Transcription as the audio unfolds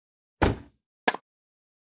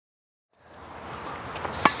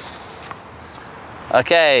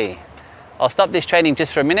Okay, I'll stop this training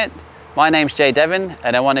just for a minute. My name's Jay Devon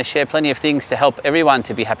and I want to share plenty of things to help everyone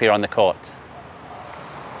to be happier on the court.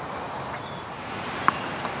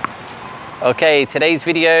 Okay, today's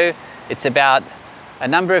video, it's about a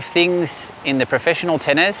number of things in the professional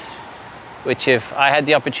tennis, which if I had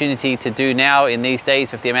the opportunity to do now in these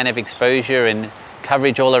days with the amount of exposure and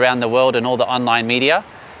coverage all around the world and all the online media,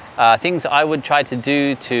 things I would try to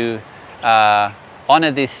do to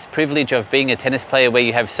honor this privilege of being a tennis player where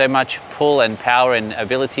you have so much pull and power and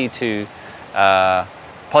ability to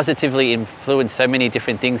positively influence so many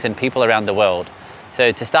different things and people around the world.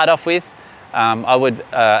 So to start off with, I would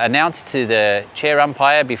announce to the chair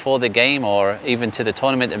umpire before the game or even to the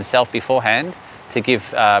tournament himself beforehand to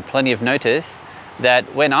give plenty of notice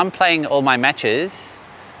that when I'm playing all my matches,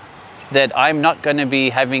 that I'm not going to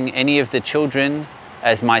be having any of the children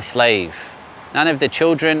as my slave. None of the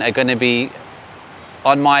children are going to be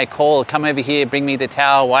on my call, come over here, bring me the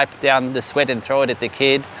towel, wipe down the sweat and throw it at the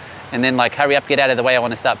kid, and then like, hurry up, get out of the way, I want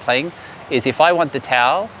to start playing. Is if I want the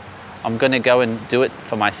towel, I'm going to go and do it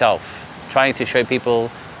for myself. Trying to show people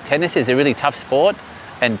tennis is a really tough sport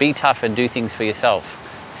and be tough and do things for yourself.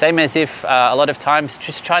 Same as if a lot of times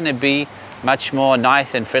just trying to be much more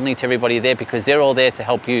nice and friendly to everybody there because they're all there to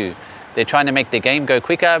help you. They're trying to make the game go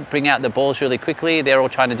quicker, bring out the balls really quickly. They're all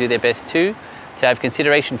trying to do their best too, to have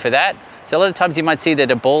consideration for that. So a lot of times you might see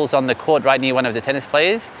that a ball's on the court right near one of the tennis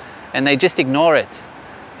players and they just ignore it.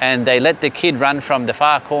 And they let the kid run from the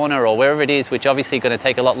far corner or wherever it is, which obviously going to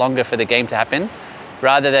take a lot longer for the game to happen,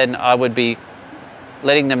 rather than I would be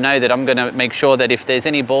letting them know that I'm going to make sure that if there's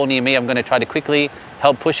any ball near me, I'm going to try to quickly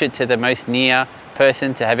help push it to the most near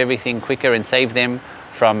person to have everything quicker and save them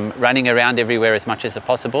from running around everywhere as much as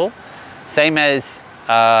possible. Same as,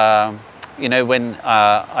 you know, when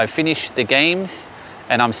I finish the games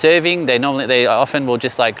and I'm serving, they often will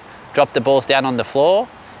just like drop the balls down on the floor.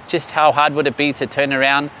 Just how hard would it be to turn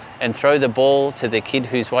around and throw the ball to the kid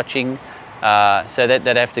who's watching so that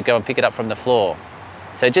they'd have to go and pick it up from the floor.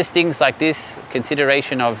 So just things like this,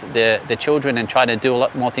 consideration of the children and trying to do a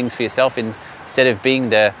lot more things for yourself instead of being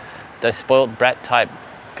the spoiled brat type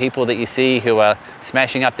people that you see who are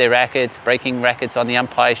smashing up their rackets, breaking rackets on the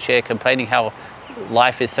umpire's chair, complaining how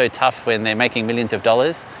life is so tough when they're making millions of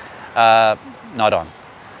dollars. Not on.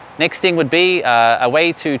 Next thing would be a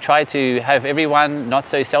way to try to have everyone not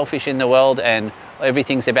so selfish in the world and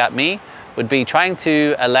everything's about me, would be trying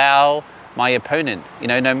to allow my opponent, you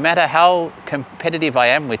know, no matter how competitive I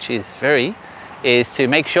am, which is is to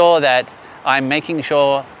make sure that I'm making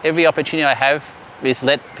sure every opportunity I have is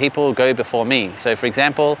let people go before me. So for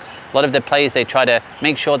example, a lot of the players, they try to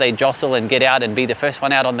make sure they jostle and get out and be the first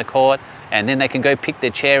one out on the court, and then they can go pick the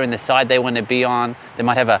chair in the side they want to be on. They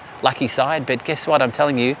might have a lucky side, but guess what, I'm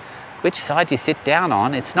telling you, which side you sit down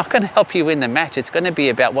on, it's not going to help you win the match. It's going to be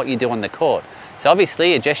about what you do on the court. So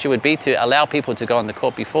obviously a gesture would be to allow people to go on the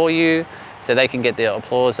court before you so they can get the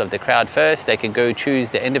applause of the crowd first. They can go choose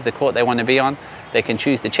the end of the court they want to be on. They can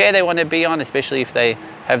choose the chair they want to be on, especially if they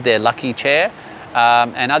have their lucky chair.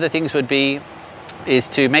 And other things would be is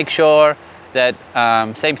to make sure that,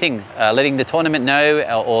 same thing, letting the tournament know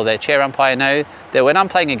or the chair umpire know that when I'm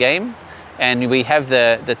playing a game and we have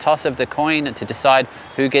the toss of the coin to decide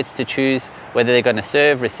who gets to choose whether they're going to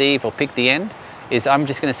serve, receive or pick the end, is I'm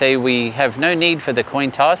just going to say we have no need for the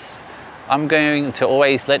coin toss. I'm going to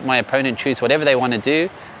always let my opponent choose whatever they want to do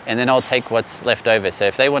and then I'll take what's left over. So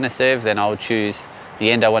if they want to serve, then I'll choose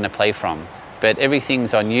the end I want to play from. But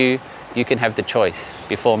everything's on you. You can have the choice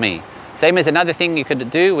before me. Same as another thing you could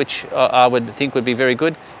do, which I would think would be very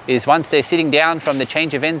good, is once they're sitting down from the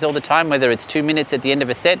change of ends all the time, whether it's 2 minutes at the end of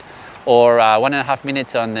a set or 1.5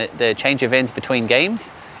 minutes on the change of ends between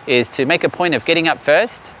games, is to make a point of getting up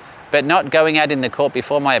first, but not going out in the court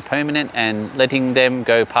before my opponent and letting them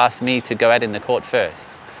go past me to go out in the court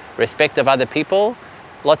first. Respect of other people,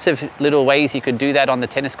 lots of little ways you could do that on the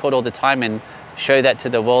tennis court all the time and show that to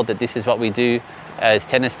the world that this is what we do as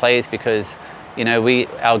tennis players, because you know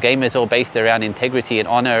our game is all based around integrity and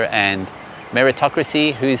honor and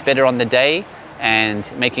meritocracy, who's better on the day,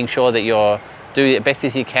 and making sure that you're doing it best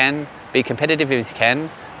as you can, be competitive as you can,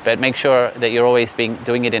 but make sure that you're always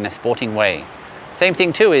doing it in a sporting way. Same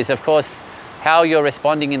thing too is, of course, how you're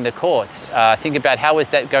responding in the court. Think about how is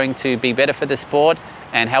that going to be better for the sport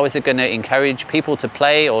and how is it going to encourage people to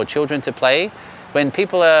play or children to play. When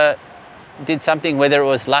people did something, whether it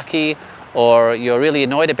was lucky or you're really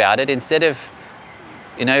annoyed about it, instead of,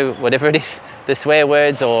 you know, whatever it is, the swear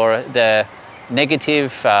words or the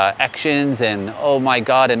negative actions and oh my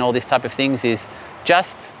God and all this type of things, is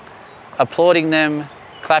just applauding them,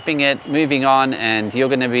 clapping it, moving on, and you're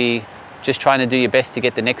going to be just trying to do your best to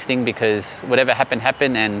get the next thing, because whatever happened,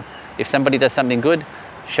 happened. And if somebody does something good,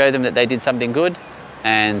 show them that they did something good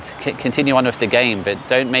and continue on with the game, but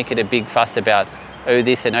don't make it a big fuss about, oh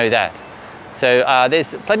this and oh that. So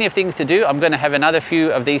there's plenty of things to do. I'm going to have another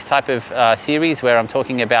few of these type of series where I'm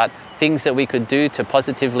talking about things that we could do to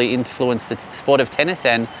positively influence the sport of tennis,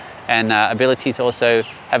 and ability to also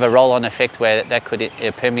have a roll-on effect where that could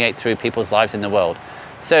permeate through people's lives in the world.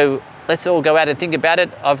 So let's all go out and think about it.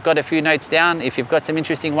 I've got a few notes down. If you've got some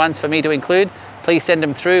interesting ones for me to include, please send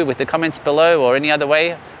them through with the comments below, or any other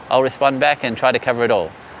way. I'll respond back and try to cover it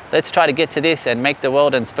all. Let's try to get to this and make the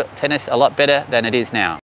world and tennis a lot better than it is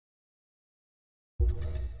now.